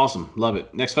right. Awesome. Love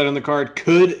it. Next fight on the card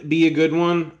could be a good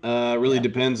one. Really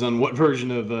depends on what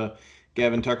version of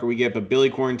Gavin Tucker we get. But Billy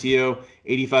Quarantillo,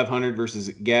 8,500 versus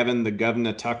Gavin the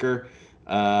Governor Tucker,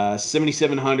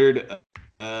 7,700.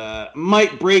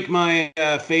 Might break my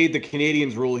fade the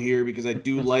Canadians rule here because I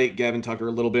do like Gavin Tucker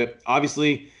a little bit.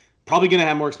 Obviously, probably going to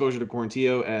have more exposure to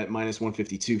Quarantillo at minus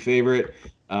 152 favorite.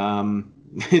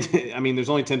 I mean, there's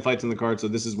only 10 fights on the card, so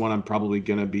this is one I'm probably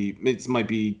going to be – it might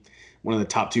be one of the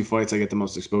top 2 fights I get the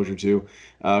most exposure to.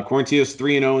 Quarantillo's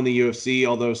 3-0 in the UFC,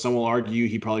 although some will argue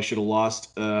he probably should have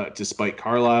lost to Spike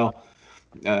Carlisle.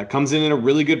 Comes in at a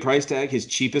really good price tag, his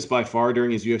cheapest by far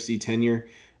during his UFC tenure.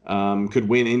 Could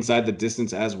win inside the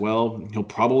distance as well. He'll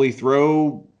probably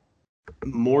throw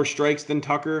more strikes than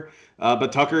Tucker,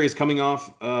 but Tucker is coming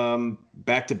off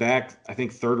back-to-back, I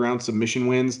think, third-round submission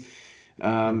wins.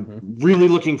 Really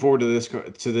looking forward to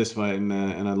this fight, and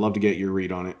I'd love to get your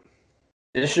read on it.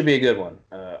 This should be a good one.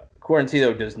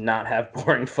 Quarantillo does not have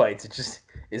boring fights. It just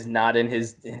is not in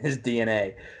his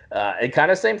DNA. And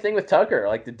kind of same thing with Tucker.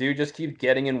 Like, the dude just keeps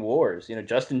getting in wars.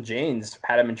 Justin James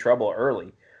had him in trouble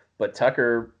early, but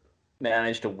Tucker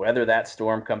managed to weather that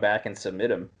storm, come back and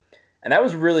submit him. And that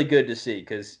was really good to see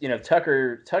because,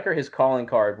 Tucker, his calling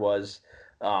card was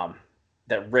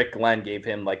that Rick Glenn gave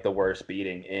him like the worst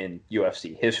beating in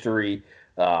UFC history.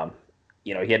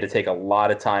 He had to take a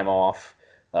lot of time off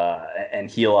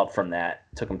and heal up from that.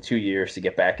 It took him 2 years to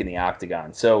get back in the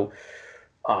octagon. So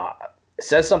it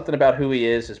says something about who he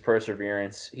is, his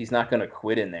perseverance. He's not going to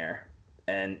quit in there.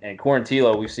 And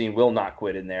Quarantillo, we've seen, will not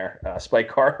quit in there. Spike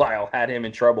Carlisle had him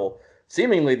in trouble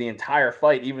seemingly the entire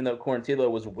fight, even though Quarantillo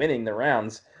was winning the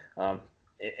rounds,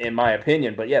 in my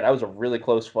opinion. But, yeah, that was a really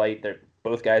close fight.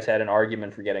 Both guys had an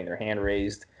argument for getting their hand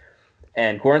raised.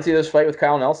 And Quarantillo's fight with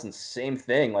Kyle Nelson, same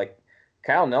thing. Like,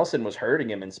 Kyle Nelson was hurting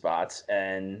him in spots,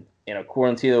 and,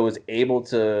 Quarantillo was able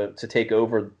to take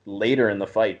over later in the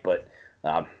fight, but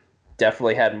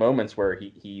definitely had moments where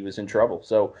he was in trouble.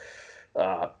 So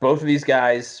both of these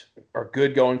guys are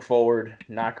good going forward,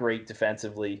 not great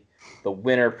defensively. The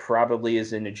winner probably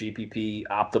is in the GPP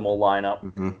optimal lineup,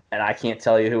 and I can't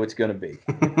tell you who it's going to be.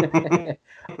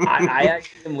 I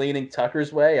actually am leaning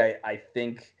Tucker's way. I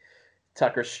think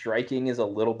Tucker's striking is a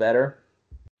little better,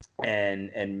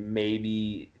 and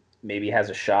maybe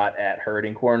has a shot at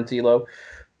hurting Quarantillo,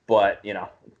 but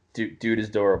dude is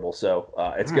durable, so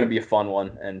it's going to be a fun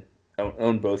one, and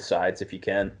own both sides if you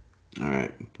can. All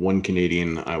right, one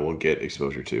Canadian I will get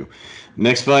exposure to.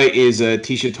 Next fight is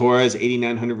Tisha Torres,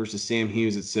 8,900 versus Sam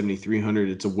Hughes at 7,300.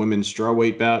 It's a women's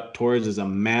strawweight bout. Torres is a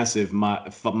massive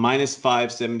minus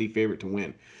 570 favorite to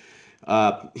win.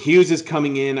 Hughes is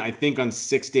coming in, I think, on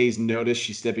 6 days' notice.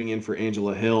 She's stepping in for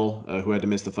Angela Hill, who had to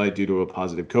miss the fight due to a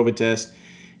positive COVID test.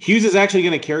 Hughes is actually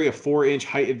going to carry a 4-inch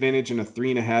height advantage and a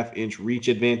 3.5-inch reach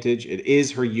advantage. It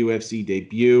is her UFC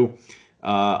debut.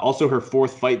 Also her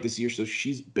 4th fight this year, so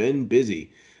she's been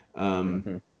busy.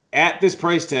 At this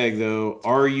price tag, though,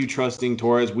 are you trusting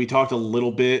Torres? We talked a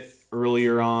little bit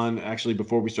earlier on, actually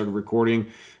before we started recording,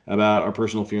 about our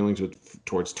personal feelings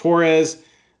towards Torres.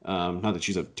 Not that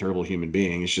she's a terrible human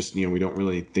being. It's just, we don't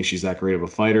really think she's that great of a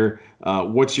fighter.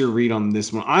 What's your read on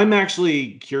this one? I'm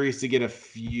actually curious to get a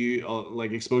few,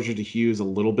 exposure to Hughes a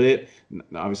little bit.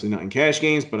 Obviously not in cash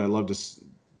games, but I love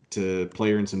to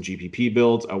play her in some GPP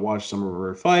builds. I watched some of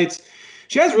her fights.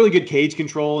 She has really good cage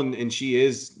control, and she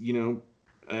is,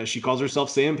 she calls herself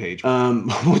Sam Page.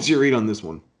 What's your read on this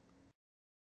one?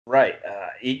 Right.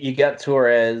 You got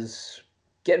Torres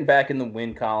getting back in the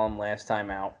win column last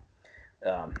time out.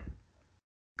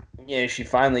 She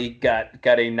finally got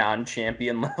a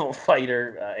non-champion level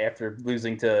fighter after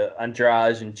losing to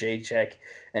Andrade and Jacek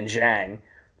and Zhang.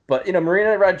 But,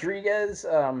 Marina Rodriguez,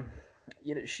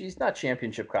 she's not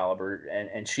championship caliber,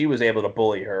 and she was able to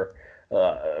bully her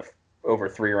over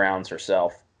 3 rounds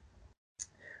herself.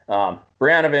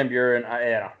 Brianna Van Buren,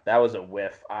 that was a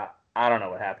whiff. I don't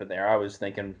know what happened there. I was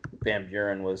thinking Van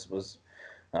Buren was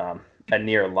a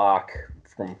near lock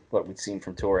from what we'd seen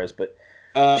from Torres, but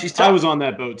she's tough. I was on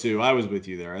that boat too. I was with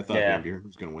you there. I thought Van Buren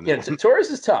was going to win that one. Torres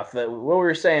is tough. What we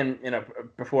were saying,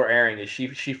 before airing is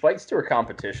she fights to her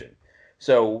competition.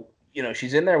 So,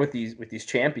 she's in there with these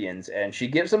champions, and she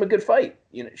gives them a good fight.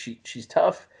 She's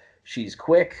tough. She's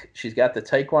quick. She's got the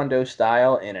Taekwondo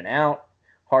style, in and out,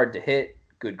 hard to hit,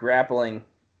 good grappling,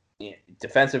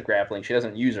 defensive grappling. She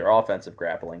doesn't use her offensive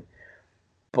grappling.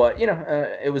 But,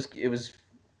 it was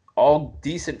all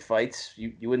decent fights.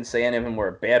 You wouldn't say any of them were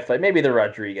a bad fight. Maybe the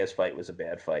Rodriguez fight was a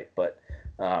bad fight, but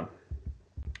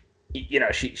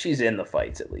she's in the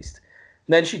fights at least.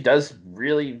 And then she does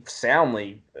really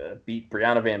soundly beat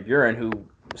Brianna Van Buren, who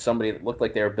was somebody that looked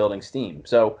like they were building steam.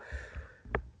 So,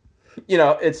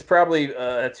 it's probably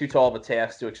too tall of a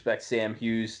task to expect Sam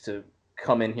Hughes to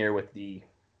come in here with the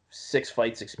 6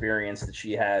 fights experience that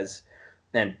she has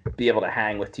and be able to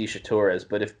hang with Tecia Torres.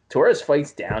 But if Torres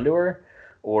fights down to her,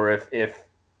 or if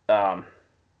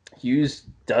Hughes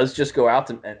does just go out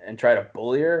and try to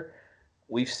bully her,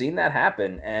 we've seen that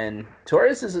happen. And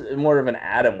Torres is more of an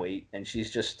atom weight, and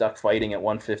she's just stuck fighting at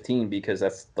 115 because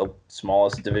that's the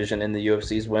smallest division in the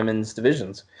UFC's women's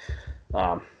divisions.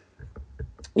 But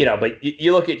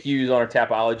you look at Hughes on her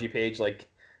Tapology page, like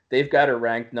they've got her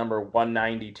ranked number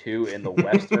 192 in the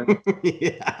Western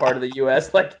part of the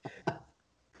U.S. Like,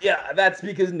 yeah, that's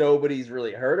because nobody's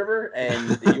really heard of her, and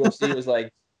the UFC was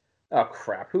like, "Oh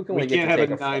crap, who can we get to take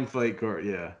a 9-fight card?"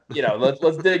 Yeah,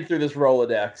 let's dig through this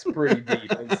Rolodex pretty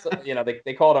deep. And so,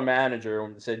 they called a manager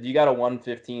and said, "You got a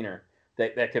 115er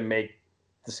that can make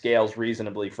the scales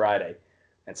reasonably Friday."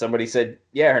 And somebody said,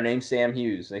 "Yeah, her name's Sam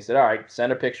Hughes." And they said, "All right,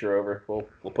 send a picture over.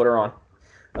 We'll put her on."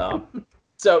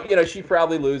 So she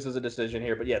probably loses a decision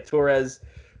here, but yeah, Torres,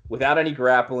 without any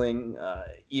grappling,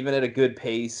 even at a good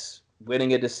pace,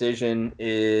 winning a decision,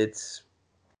 it's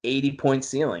 80-point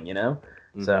ceiling,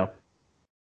 Mm-hmm. So.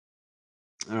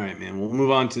 All right, man. We'll move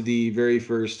on to the very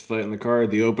first fight on the card,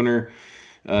 the opener.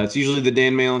 It's usually the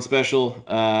Dan Malin special.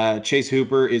 Chase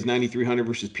Hooper is 9,300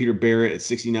 versus Peter Barrett at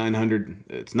 6,900.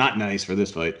 It's not nice for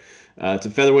this fight. It's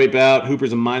a featherweight bout.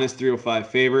 Hooper's a -305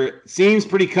 favorite. Seems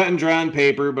pretty cut and dry on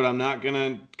paper, but I'm not going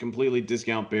to completely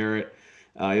discount Barrett.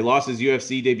 He lost his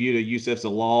UFC debut to Youssef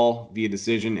Zalal via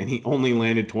decision, and he only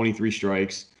landed 23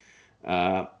 strikes.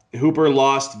 Hooper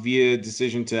lost via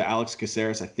decision to Alex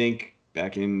Caceres, I think,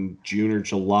 back in June or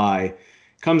July.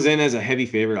 Comes in as a heavy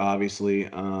favorite, obviously.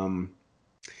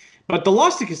 But the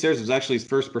loss to Caceres was actually his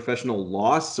first professional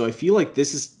loss, so I feel like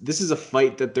this is a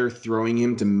fight that they're throwing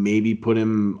him to maybe put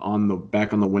him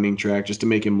back on the winning track, just to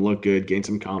make him look good, gain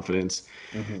some confidence.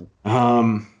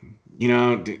 Mm-hmm.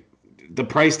 The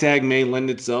price tag may lend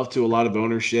itself to a lot of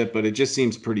ownership, but it just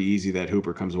seems pretty easy that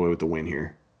Hooper comes away with the win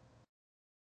here.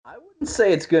 I wouldn't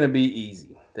say it's going to be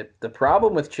easy. The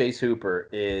problem with Chase Hooper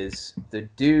is the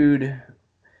dude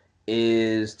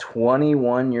is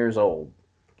 21 years old.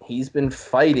 He's been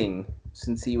fighting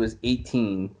since he was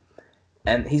 18,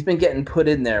 and he's been getting put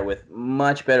in there with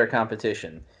much better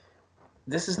competition.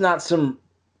 This is not some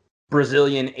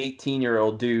Brazilian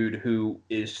 18-year-old dude who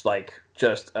is like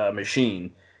just a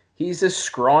machine. He's this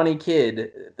scrawny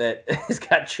kid that has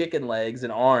got chicken legs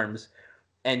and arms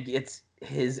and gets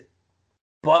his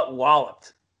butt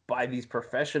walloped by these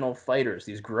professional fighters,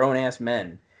 these grown-ass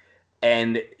men.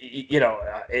 And,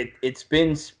 it's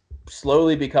been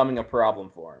slowly becoming a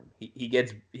problem for him. He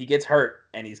gets hurt,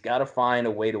 and he's got to find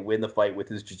a way to win the fight with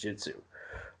his jiu-jitsu.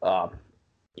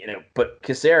 But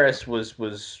Caceres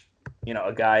was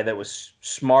a guy that was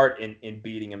smart in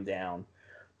beating him down,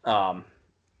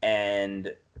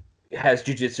 and has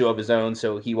jiu-jitsu of his own,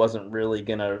 so he wasn't really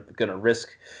gonna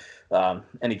risk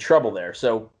any trouble there.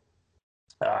 So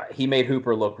he made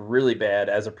Hooper look really bad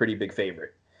as a pretty big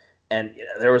favorite. And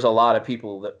there was a lot of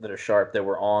people that are sharp that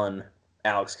were on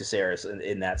Alex Caceres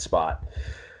in that spot.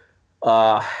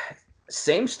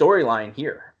 Same storyline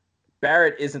here.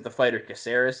 Barrett isn't the fighter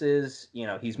Caceres is.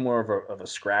 He's more of a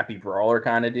scrappy brawler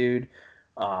kind of dude.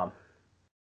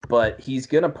 But he's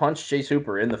going to punch Chase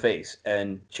Hooper in the face.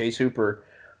 And Chase Hooper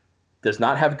does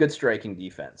not have good striking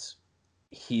defense.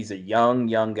 He's a young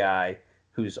guy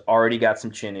who's already got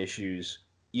some chin issues.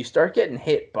 you start getting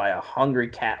hit by a hungry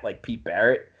cat like Pete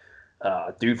Barrett,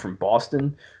 dude from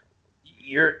Boston,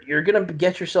 you're gonna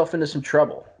get yourself into some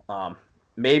trouble.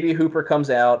 Maybe Hooper comes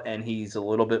out and he's a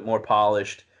little bit more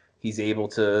polished. He's able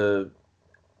to,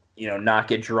 not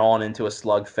get drawn into a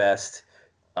slugfest.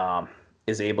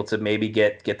 Is able to maybe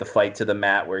get the fight to the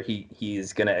mat where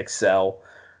he's gonna excel.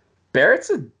 Barrett's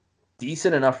a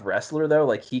decent enough wrestler though.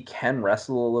 Like, he can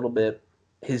wrestle a little bit.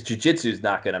 His jiu-jitsu is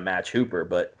not gonna match Hooper,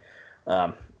 but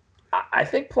I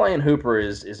think playing Hooper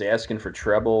is asking for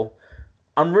trouble.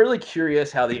 I'm really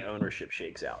curious how the ownership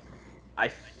shakes out. I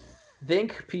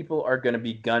think people are going to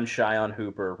be gun shy on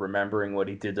Hooper, remembering what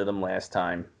he did to them last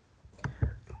time.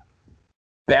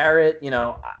 Barrett,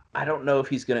 I don't know if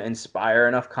he's going to inspire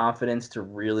enough confidence to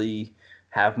really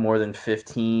have more than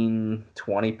 15,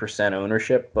 20%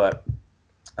 ownership. But,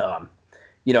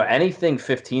 anything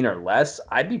 15 or less,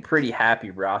 I'd be pretty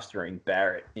happy rostering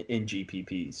Barrett in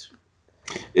GPPs.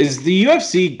 Is the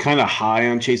UFC kind of high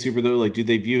on Chase Hooper though? Like, do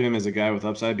they view him as a guy with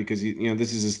upside because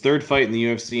this is his third fight in the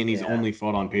UFC and he's only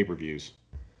fought on pay-per-views?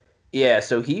 Yeah,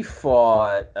 so he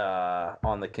fought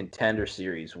on the Contender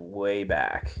Series way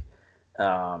back.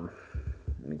 Let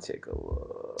me take a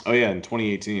look. Oh yeah, in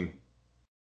 2018.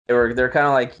 They're kind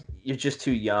of like, you're just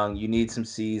too young. You need some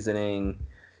seasoning.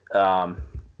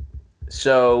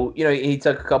 So he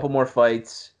took a couple more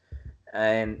fights,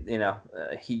 and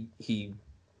he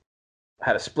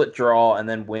had a split draw and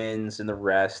then wins in the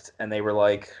rest, and they were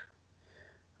like,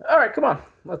 all right, come on,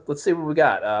 let's see what we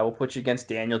got. We'll put you against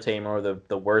Daniel Tamer,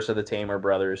 the worst of the Tamer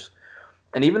brothers.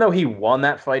 And even though he won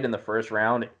that fight in the first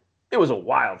round, it was a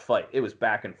wild fight. It was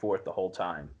back and forth the whole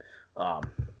time.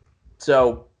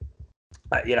 So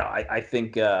I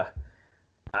think they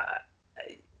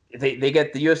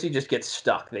get, the UFC just gets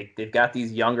stuck. They've got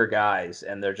these younger guys,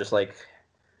 and they're just like,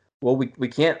 well, we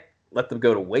can't let them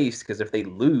go to waste, because if they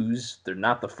lose, they're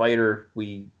not the fighter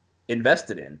we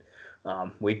invested in.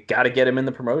 We got to get him in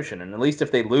the promotion, and at least if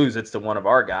they lose, it's to one of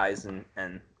our guys, and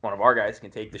one of our guys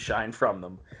can take the shine from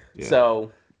them. Yeah.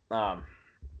 So, the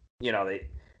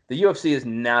UFC is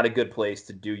not a good place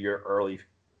to do your early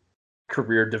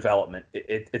career development.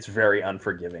 It's very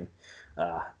unforgiving.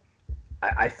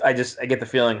 I get the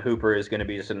feeling Hooper is going to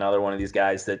be just another one of these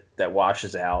guys that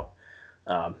washes out,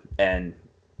 and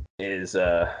is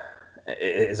a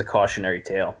cautionary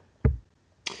tale.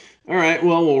 All right,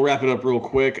 well, we'll wrap it up real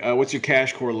quick. What's your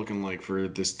cash core looking like for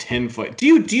this 10 fight? Do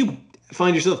you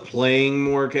find yourself playing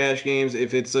more cash games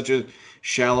if it's such a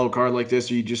shallow card like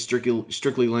this, or you just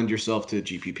strictly lend yourself to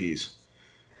GPPs?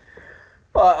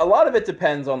 A lot of it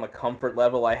depends on the comfort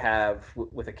level I have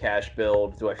with a cash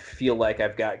build. Do I feel like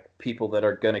I've got people that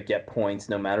are going to get points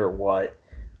no matter what?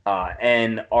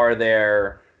 And are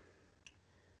there,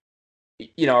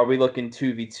 are we looking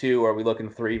 2v2? Are we looking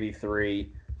 3v3?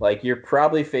 Like, you're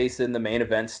probably facing the main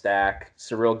event stack,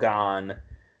 Cyril Gane,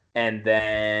 and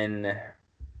then,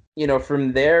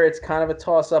 from there it's kind of a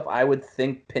toss-up. I would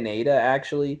think Pineda,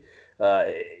 actually.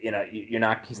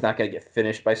 He's not going to get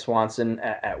finished by Swanson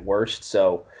at worst.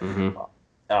 So,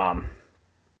 now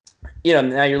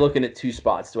you're looking at two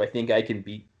spots. Do I think I can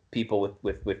beat people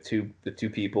with two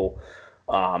people?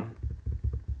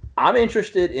 I'm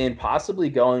interested in possibly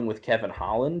going with Kevin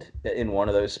Holland in one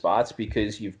of those spots,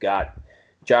 because you've got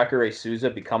Jacare Souza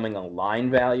becoming a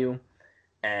line value,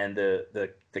 and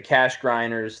the cash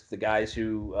grinders, the guys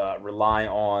who rely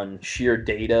on sheer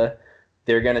data,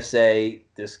 they're going to say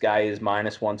this guy is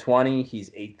minus 120,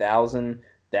 he's 8,000.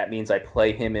 That means I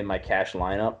play him in my cash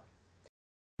lineup.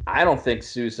 I don't think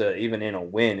Souza, even in a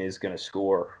win, is going to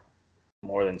score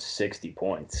more than 60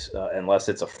 points unless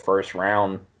it's a first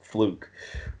round fluke.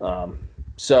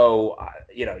 So,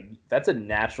 that's a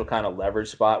natural kind of leverage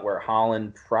spot where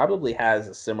Holland probably has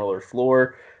a similar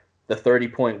floor. The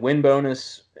 30-point win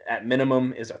bonus at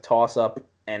minimum is a toss-up,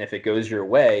 and if it goes your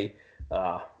way,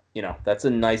 that's a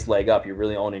nice leg up. You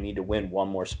really only need to win one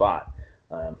more spot.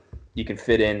 You can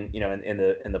fit in,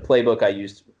 in the playbook I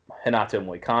used Renato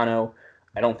Moicano.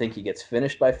 I don't think he gets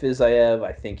finished by Fiziev.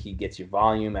 I think he gets you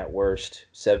volume at worst,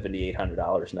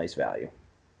 $7,800, nice value.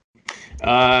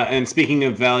 And speaking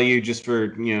of value, just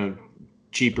for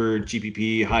cheaper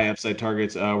GPP high upside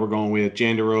targets, we're going with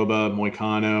Jandiroba,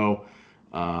 Moicano.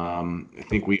 I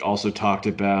think we also talked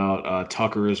about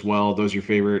Tucker as well. Those are your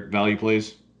favorite value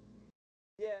plays?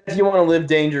 Yeah, if you want to live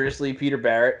dangerously, Peter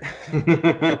Barrett.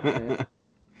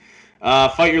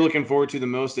 Fight you're looking forward to the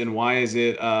most, and why is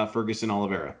it Ferguson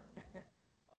Oliveira?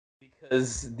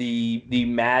 Because the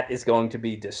mat is going to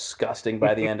be disgusting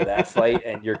by the end of that fight,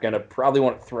 and you're going to probably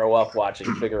want to throw up watching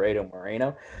Figueiredo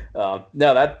Moreno.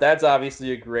 No, that's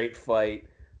obviously a great fight.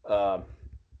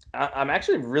 I'm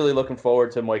actually really looking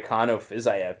forward to Moicano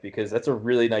Fizayev because that's a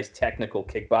really nice technical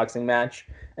kickboxing match,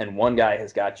 and one guy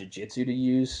has got jiu-jitsu to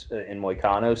use in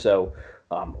Moicano, so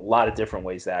a lot of different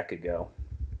ways that could go.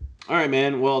 All right,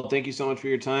 man. Well, thank you so much for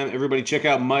your time. Everybody, check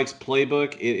out Mike's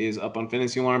playbook. It is up on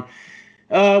Fantasy Alarm.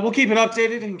 We'll keep it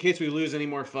updated in case we lose any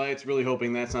more fights. Really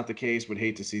hoping that's not the case. Would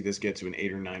hate to see this get to an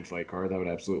 8 or 9 fight card. That would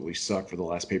absolutely suck for the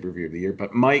last pay-per-view of the year.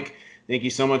 But Mike, thank you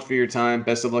so much for your time.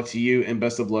 Best of luck to you, and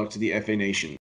best of luck to the FA Nation.